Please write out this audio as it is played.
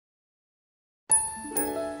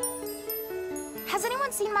Has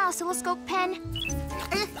anyone seen my oscilloscope pen?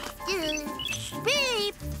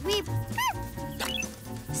 Beep! Beep!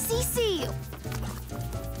 Cece!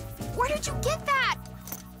 Where did you get that?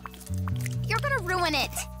 You're gonna ruin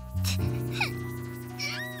it.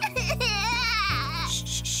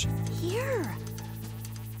 Shh. Here.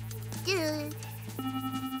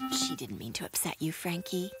 She didn't mean to upset you,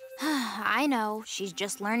 Frankie. I know. She's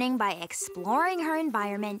just learning by exploring her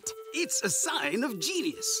environment. It's a sign of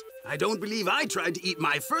genius. I don't believe I tried to eat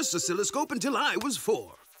my first oscilloscope until I was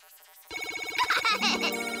 4.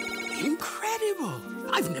 Incredible!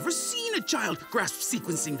 I've never seen a child grasp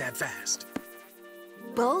sequencing that fast.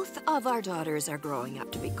 Both of our daughters are growing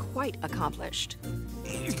up to be quite accomplished.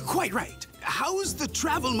 Quite right. How's the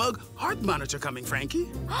travel mug heart monitor coming,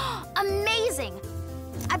 Frankie? Amazing!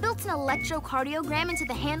 I built an electrocardiogram into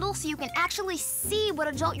the handle so you can actually see what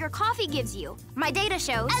a jolt your coffee gives you. My data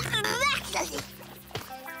shows...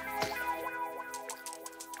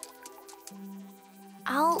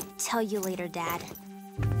 I'll tell you later, Dad.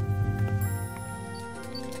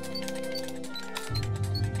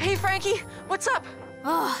 Hey, Frankie, what's up?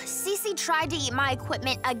 Oh, Cece tried to eat my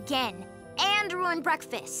equipment again and ruined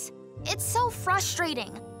breakfast. It's so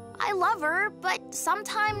frustrating. I love her, but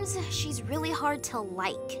sometimes she's really hard to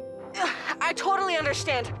like. I totally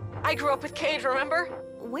understand. I grew up with Cade, remember?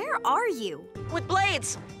 Where are you? With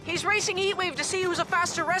Blades. He's racing Heatwave to see who's a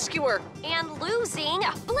faster rescuer. And losing.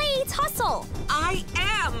 Blades, hustle! I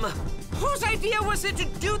am! Whose idea was it to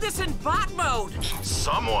do this in bot mode?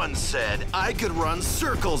 Someone said I could run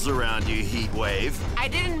circles around you, Heatwave. I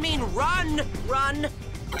didn't mean run.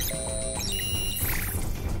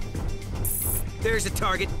 There's a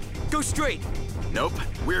target. Go straight. Nope,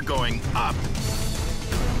 we're going up.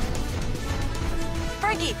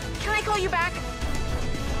 Frankie, can I call you back?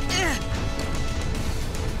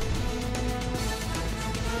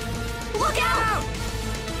 Look out!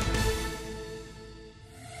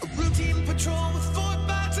 A routine patrol with 4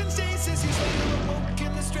 bots and stasis. He's later awoke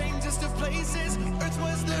in the strangest of places. Earth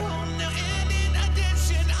was their home now, and in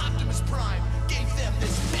addition, Optimus Prime gave them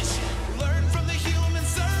this mission. Learn from the humans,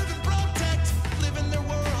 serve and protect. Live in their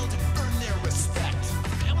world, earn their respect.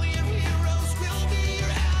 Family of heroes will be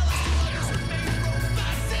your allies. Others remain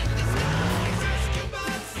robots in disguise. Rescue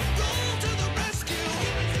bots, roll to the rescue.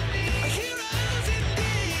 Heroes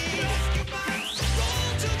indeed. Rescue bots, roll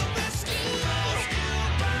to the rescue. Rescue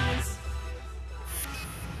bots.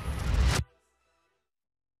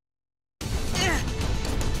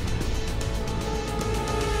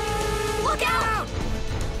 Look out!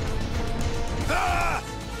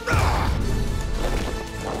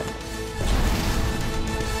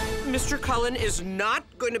 Mr. Cullen is not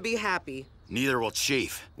going to be happy. Neither will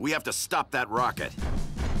Chief. We have to stop that rocket.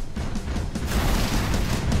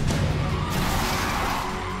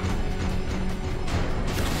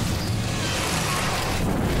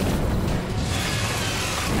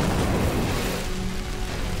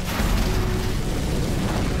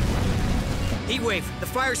 Heatwave, the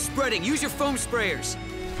fire's spreading. Use your foam sprayers.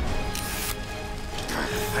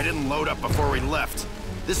 I didn't load up before we left.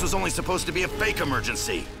 This was only supposed to be a fake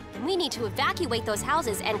emergency. We need to evacuate those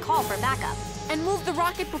houses and call for backup. And move the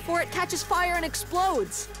rocket before it catches fire and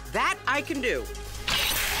explodes. That I can do.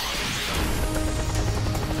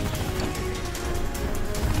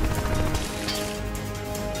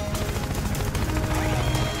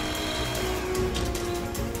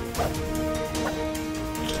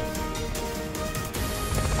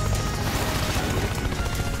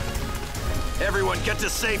 Everyone get to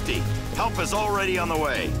safety. Help is already on the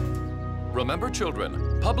way. Remember,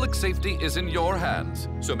 children, public safety is in your hands,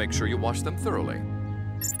 so make sure you wash them thoroughly.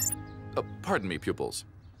 Pardon me, pupils.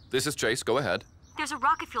 This is Chase. Go ahead. There's a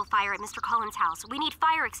rocket fuel fire at Mr. Collins' house. We need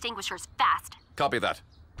fire extinguishers fast. Copy that.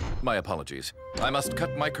 My apologies. I must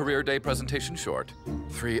cut my career day presentation short.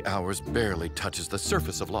 3 hours barely touches the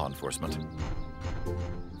surface of law enforcement.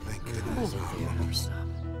 Thank goodness.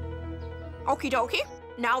 Okie dokie.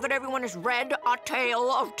 Now that everyone has read A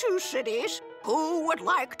Tale of Two Cities, who would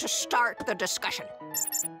like to start the discussion?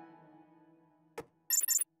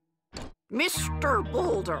 Mr.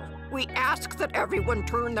 Boulder, we ask that everyone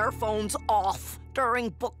turn their phones off during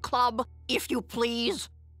book club, if you please.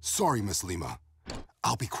 Sorry, Miss Lima.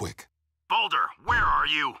 I'll be quick. Boulder, where are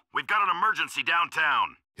you? We've got an emergency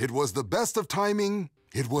downtown. It was the best of timing.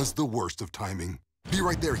 It was the worst of timing. Be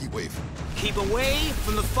right there, Heatwave. Keep away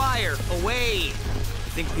from the fire. Away.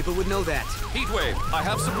 I think people would know that. Heatwave, I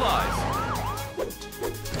have supplies.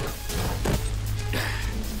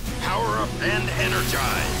 Power up and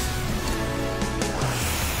energize.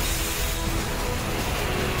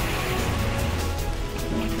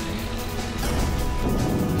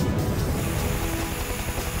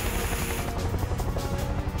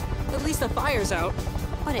 the fire's out.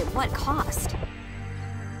 But at what cost?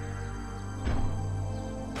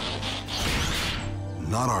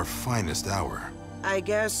 Not our finest hour. I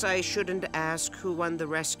guess I shouldn't ask who won the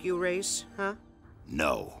rescue race, huh?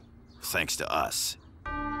 No. Thanks to us,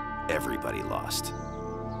 everybody lost.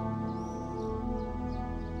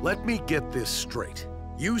 Let me get this straight.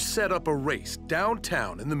 You set up a race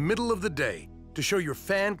downtown in the middle of the day to show your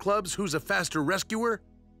fan clubs who's a faster rescuer?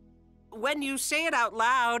 When you say it out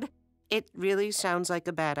loud, it really sounds like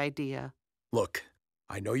a bad idea. Look,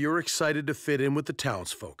 I know you're excited to fit in with the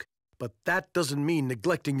townsfolk, but that doesn't mean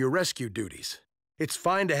neglecting your rescue duties. It's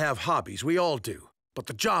fine to have hobbies, we all do, but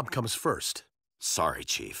the job comes first. Sorry,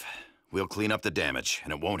 Chief. We'll clean up the damage,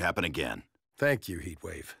 and it won't happen again. Thank you,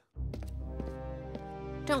 Heatwave.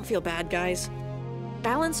 Don't feel bad, guys.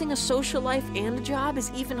 Balancing a social life and a job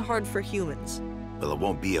is even hard for humans. Well, it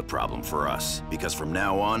won't be a problem for us, because from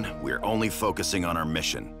now on, we're only focusing on our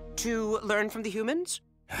mission. To learn from the humans?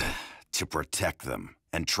 To protect them,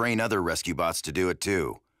 and train other rescue bots to do it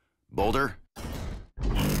too. Boulder?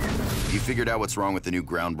 You figured out what's wrong with the new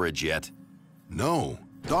ground bridge yet? No.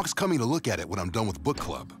 Doc's coming to look at it when I'm done with book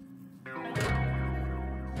club.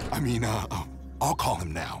 I'll call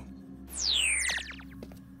him now.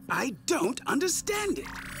 I don't understand it.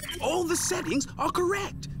 All the settings are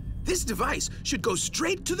correct. This device should go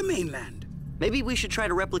straight to the mainland. Maybe we should try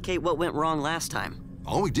to replicate what went wrong last time.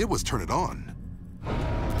 All we did was turn it on.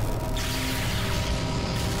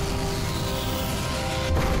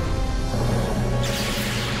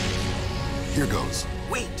 Here goes.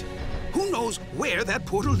 Wait. Who knows where that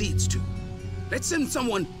portal leads to? Let's send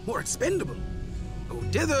someone more expendable. Oh,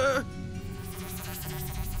 dither.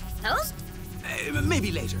 Those?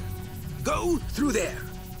 Maybe later. Go through there.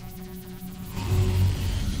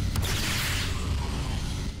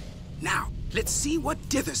 Now, let's see what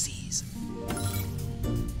Dither sees.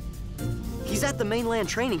 He's at the mainland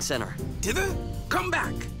training center. Dither, come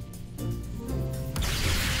back.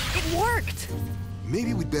 It worked!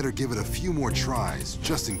 Maybe we'd better give it a few more tries,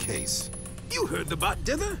 just in case. You heard the bot,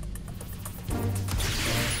 Dither.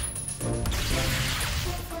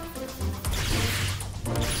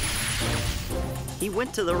 He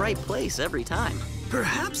went to the right place every time.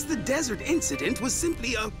 Perhaps the desert incident was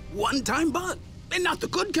simply a one-time bug, and not the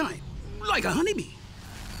good kind, like a honeybee.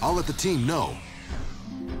 I'll let the team know.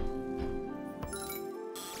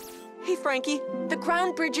 Hey, Frankie, the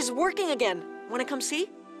ground bridge is working again. Wanna come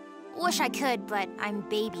see? Wish I could, but I'm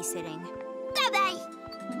babysitting. Bye-bye!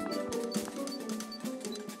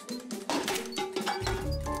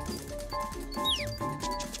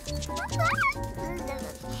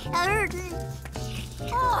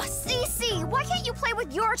 Oh, Cece, why can't you play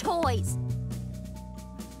with your toys?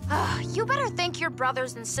 You better thank your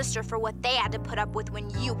brothers and sister for what they had to put up with when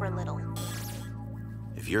you were little.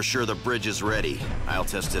 If you're sure the bridge is ready, I'll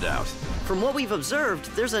test it out. From what we've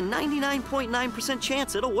observed, there's a 99.9%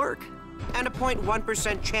 chance it'll work. And a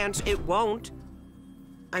 0.1% chance it won't.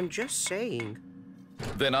 I'm just saying.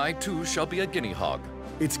 Then I too shall be a guinea hog.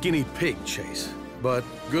 It's guinea pig, Chase, but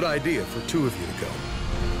good idea for two of you to go.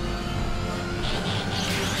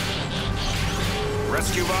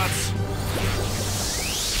 Rescue bots,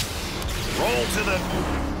 roll to the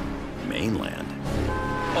mainland.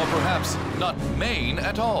 Or perhaps not Maine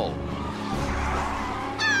at all.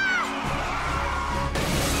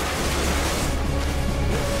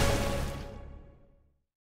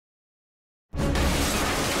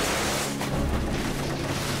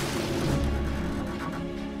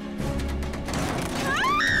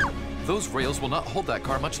 Those rails will not hold that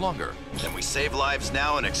car much longer. Then we save lives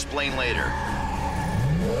now and explain later.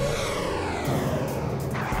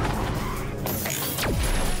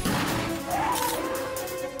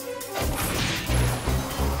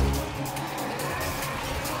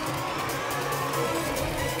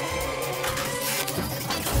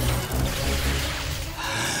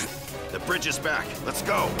 The bridge is back. Let's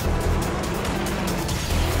go.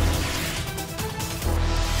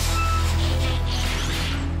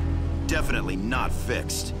 Definitely not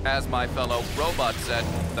fixed. As my fellow robot said,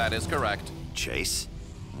 that is correct. Chase,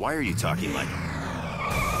 why are you talking like...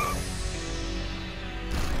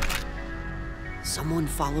 Someone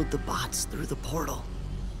followed the bots through the portal.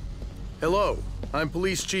 Hello, I'm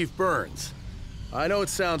Police Chief Burns. I know it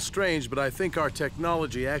sounds strange, but I think our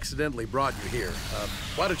technology accidentally brought you here.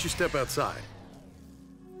 Why don't you step outside?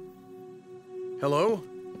 Hello?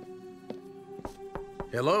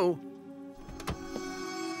 Hello?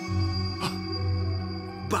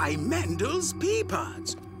 By Mendel's pea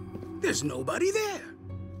pods. There's nobody there.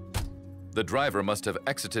 The driver must have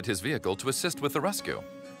exited his vehicle to assist with the rescue.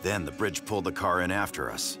 Then the bridge pulled the car in after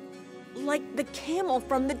us. Like the camel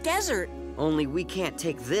from the desert. Only we can't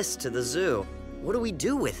take this to the zoo. What do we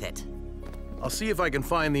do with it? I'll see if I can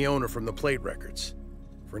find the owner from the plate records.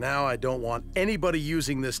 For now, I don't want anybody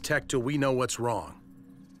using this tech till we know what's wrong.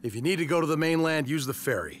 If you need to go to the mainland, use the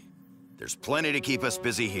ferry. There's plenty to keep us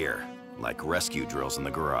busy here, like rescue drills in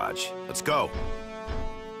the garage. Let's go.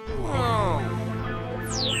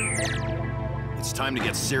 It's time to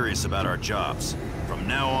get serious about our jobs. From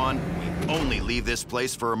now on, we only leave this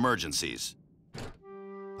place for emergencies.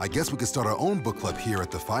 I guess we could start our own book club here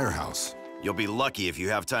at the firehouse. You'll be lucky if you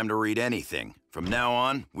have time to read anything. From now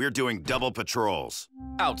on, we're doing double patrols.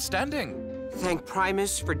 Outstanding. Thank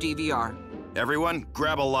Primus for DVR. Everyone,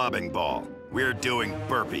 grab a lobbing ball. We're doing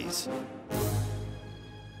burpees.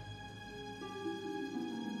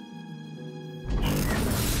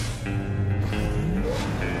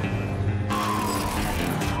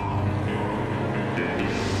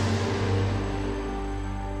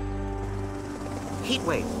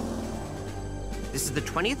 Heatwave. This is the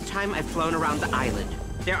 20th time I've flown around the island.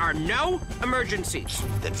 There are no emergencies.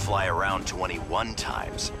 Then fly around 21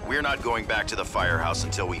 times. We're not going back to the firehouse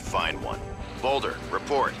until we find one. Boulder,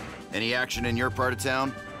 report. Any action in your part of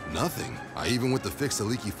town? Nothing. I even went to fix a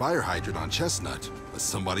leaky fire hydrant on Chestnut, but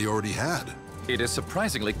somebody already had. It is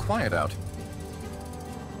surprisingly quiet out.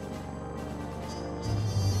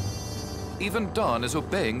 Even Dawn is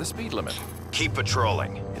obeying the speed limit. Keep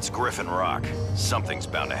patrolling. It's Griffin Rock. Something's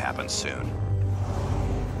bound to happen soon.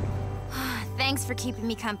 Thanks for keeping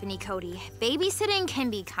me company, Cody. Babysitting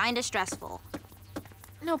can be kinda stressful.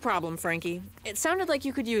 No problem, Frankie. It sounded like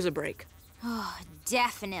you could use a break. Oh,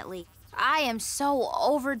 definitely. I am so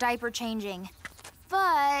over diaper changing.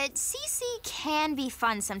 But Cece can be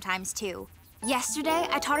fun sometimes, too. Yesterday,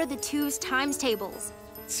 I taught her the 2's times tables.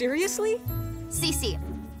 Seriously? Cece,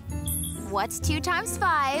 what's 2 times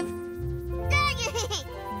 5?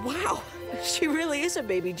 Wow, she really is a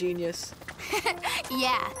baby genius.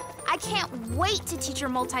 Yeah, I can't wait to teach her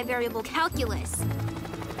multivariable calculus.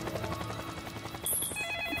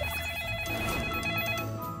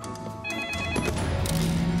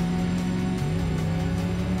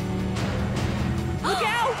 Look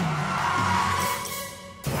out!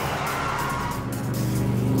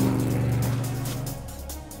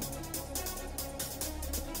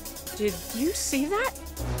 Did you see that?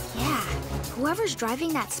 Yeah, whoever's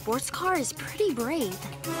driving that sports car is pretty brave.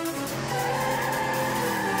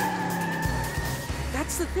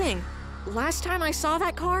 That's the thing. Last time I saw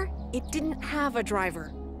that car, it didn't have a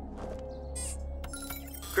driver.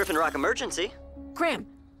 Griffin Rock emergency. Graham,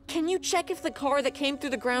 can you check if the car that came through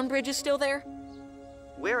the ground bridge is still there?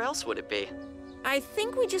 Where else would it be? I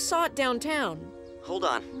think we just saw it downtown. Hold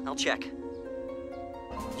on, I'll check.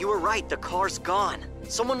 You were right, the car's gone.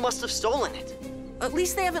 Someone must have stolen it. At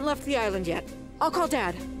least they haven't left the island yet. I'll call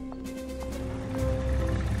Dad.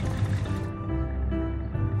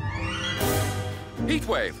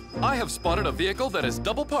 Heatwave, I have spotted a vehicle that is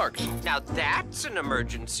double parked. Now that's an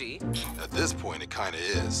emergency. At this point, it kinda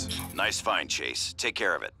is. Nice find, Chase. Take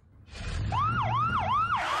care of it.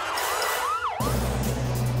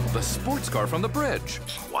 The sports car from the bridge.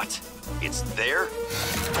 What? It's there?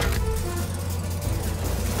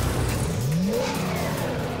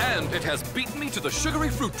 And it has beaten me to the sugary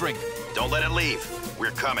fruit drink. Don't let it leave.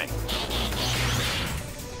 We're coming.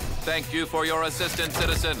 Thank you for your assistance,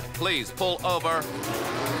 citizen. Please pull over.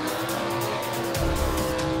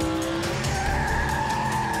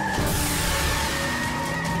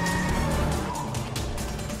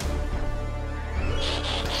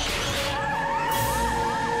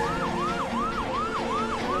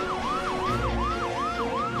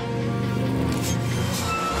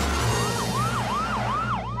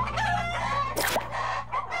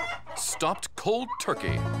 Stopped cold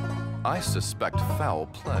turkey. I suspect foul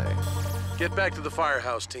play. Get back to the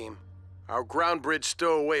firehouse, team. Our ground bridge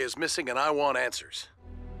stowaway is missing and I want answers.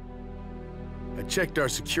 I checked our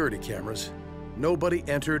security cameras. Nobody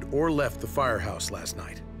entered or left the firehouse last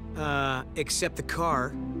night. Except the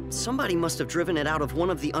car. Somebody must have driven it out of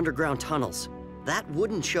one of the underground tunnels. That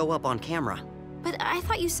wouldn't show up on camera. But I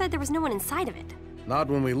thought you said there was no one inside of it. Not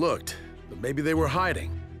when we looked, but maybe they were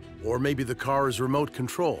hiding. Or maybe the car is remote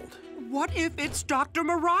controlled. What if it's Dr.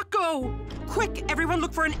 Morocco? Quick, everyone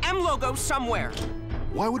look for an M logo somewhere.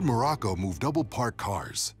 Why would Morocco move double parked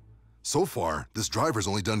cars? So far, this driver's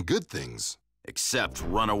only done good things. Except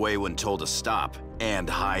run away when told to stop, and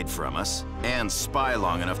hide from us, and spy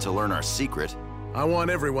long enough to learn our secret. I want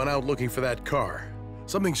everyone out looking for that car.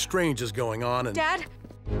 Something strange is going on and— Dad,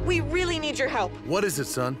 we really need your help. What is it,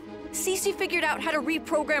 son? Cece figured out how to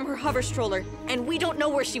reprogram her hover stroller, and we don't know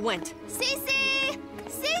where she went. Cece!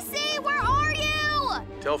 Cece, where are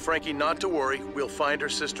you? Tell Frankie not to worry. We'll find her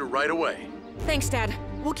sister right away. Thanks, Dad.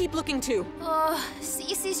 We'll keep looking too.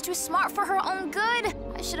 Cece's too smart for her own good.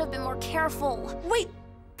 I should have been more careful. Wait!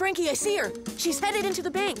 Frankie, I see her. She's headed into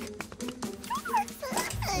the bank.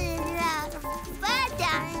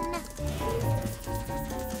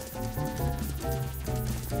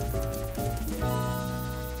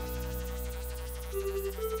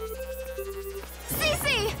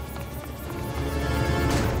 Cece!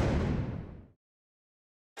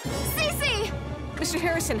 Cece! Mr.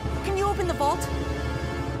 Harrison, can you open the vault?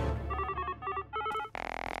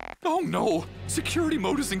 Oh no! Security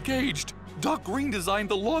mode is engaged! Doc Green designed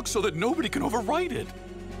the lock so that nobody can overwrite it.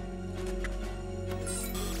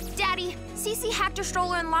 Daddy, Cece hacked her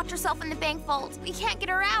stroller and locked herself in the bank vault. We can't get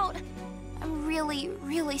her out. I'm really,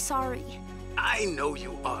 really sorry. I know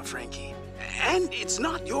you are, Frankie. And it's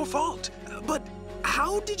not your fault. But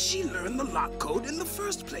how did she learn the lock code in the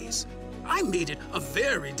first place? I made it a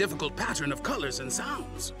very difficult pattern of colors and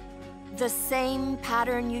sounds. The same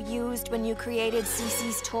pattern you used when you created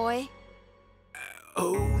Cece's toy?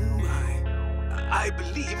 Oh my. I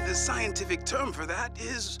believe the scientific term for that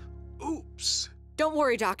is oops. Don't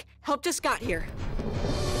worry, Doc. Help just got here.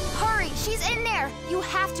 Hurry, she's in there. You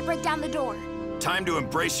have to break down the door. Time to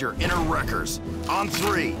embrace your inner wreckers. On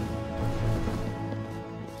 3.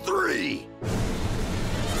 3.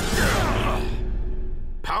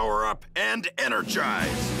 Power up and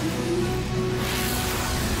energize.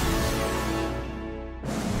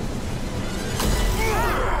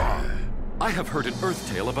 I have heard an Earth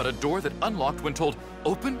tale about a door that unlocked when told,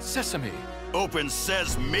 "Open Sesame." Open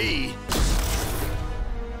says me.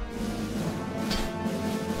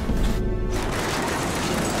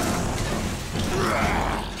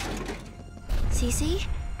 Cece?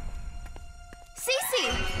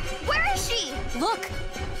 Cece! Where is she? Look!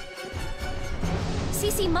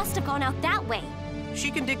 Cece must have gone out that way. She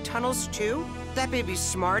can dig tunnels too? That baby's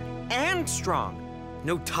smart and strong.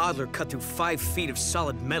 No toddler cut through 5 feet of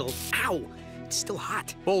solid metal. Ow! It's still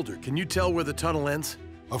hot. Boulder, can you tell where the tunnel ends?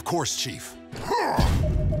 Of course, Chief.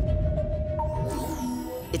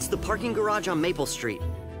 It's the parking garage on Maple Street.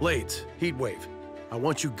 Blades, Heatwave. I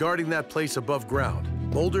want you guarding that place above ground.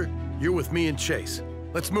 Boulder, you're with me and Chase.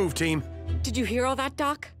 Let's move, team. Did you hear all that,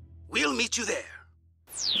 Doc? We'll meet you there.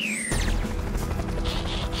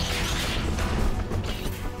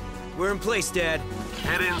 We're in place, Dad.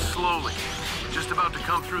 Head in slowly. Just about to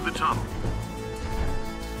come through the tunnel.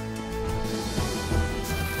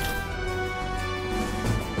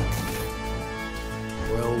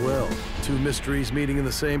 Well, well. 2 mysteries meeting in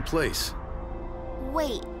the same place.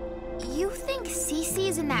 Wait, you think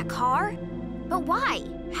Cece's in that car? But why?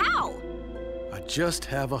 How? I just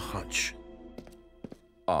have a hunch.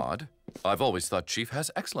 Odd. I've always thought Chief has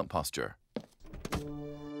excellent posture.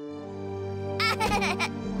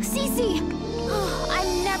 Cece!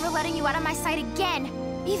 I'm never letting you out of my sight again,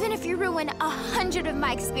 even if you ruin 100 of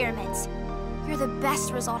my experiments. You're the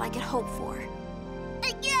best result I could hope for.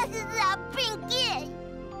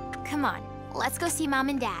 Come on, let's go see Mom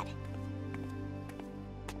and Dad.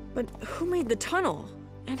 But who made the tunnel?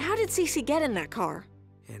 And how did Cece get in that car?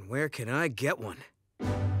 And where can I get one?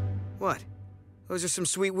 What? Those are some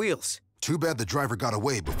sweet wheels. Too bad the driver got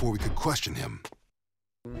away before we could question him.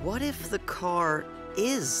 What if the car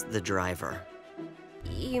is the driver?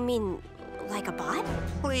 You mean like a bot?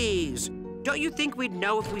 Please. Don't you think we'd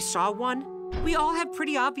know if we saw one? We all have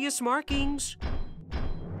pretty obvious markings.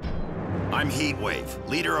 I'm Heatwave,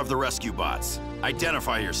 leader of the rescue bots.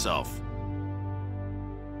 Identify yourself.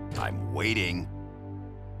 I'm waiting.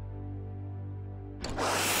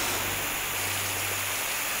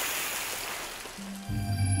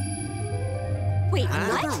 Wait,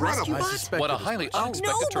 Another what? rescue bot? What a highly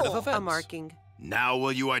unexpected turn of events. A marking. Now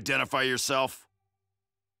will you identify yourself?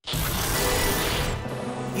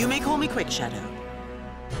 You may call me Quickshadow.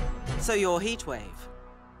 So you're Heatwave.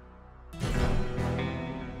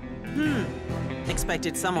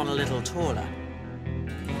 Expected someone a little taller.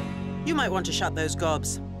 You might want to shut those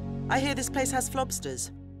gobs. I hear this place has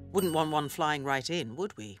flobsters. Wouldn't want one flying right in,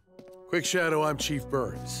 would we? Quickshadow, I'm Chief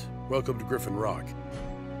Burns. Welcome to Griffin Rock.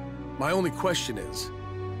 My only question is,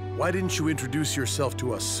 why didn't you introduce yourself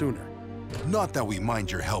to us sooner? Not that we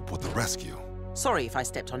mind your help with the rescue. Sorry if I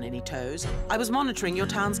stepped on any toes. I was monitoring your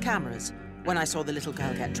town's cameras. When I saw the little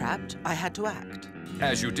girl get trapped, I had to act.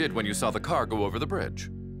 As you did when you saw the car go over the bridge.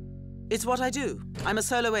 It's what I do. I'm a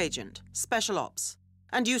solo agent, special ops,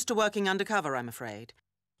 and used to working undercover, I'm afraid.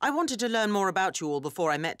 I wanted to learn more about you all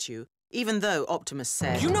before I met you, even though Optimus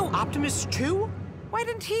said... You know Optimus too? Why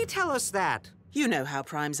didn't he tell us that? You know how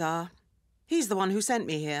primes are. He's the one who sent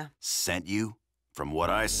me here. Sent you? From what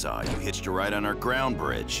I saw, you hitched a ride on our ground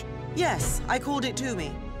bridge. Yes, I called it to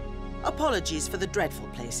me. Apologies for the dreadful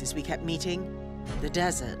places we kept meeting. The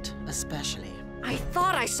desert, especially. I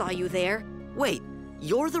thought I saw you there. Wait,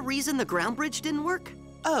 you're the reason the ground bridge didn't work?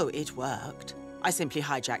 Oh, it worked. I simply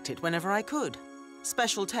hijacked it whenever I could.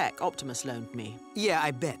 Special tech Optimus loaned me. Yeah,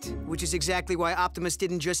 I bet. Which is exactly why Optimus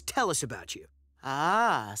didn't just tell us about you.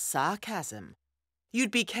 Ah, sarcasm.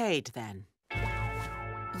 You'd be Cade, then.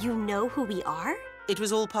 You know who we are? It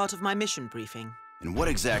was all part of my mission briefing. And what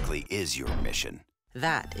exactly is your mission?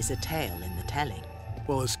 That is a tale in the telling.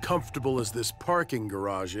 Well, as comfortable as this parking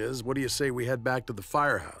garage is, what do you say we head back to the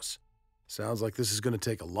firehouse? Sounds like this is going to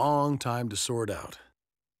take a long time to sort out.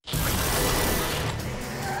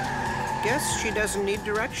 Guess she doesn't need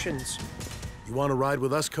directions. You want to ride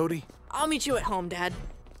with us, Cody? I'll meet you at home, Dad.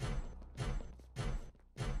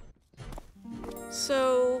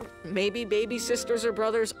 So, maybe baby sisters or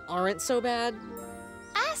brothers aren't so bad?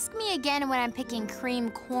 Ask me again when I'm picking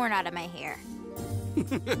cream corn out of my hair.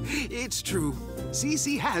 It's true.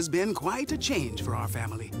 CC has been quite a change for our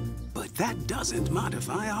family. But that doesn't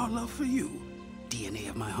modify our love for you. DNA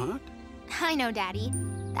of my heart. I know, Daddy.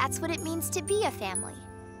 That's what it means to be a family.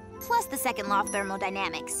 Plus the second law of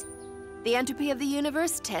thermodynamics. The entropy of the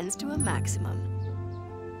universe tends to a maximum.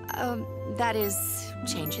 That is,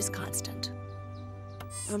 change is constant.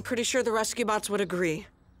 I'm pretty sure the rescue bots would agree.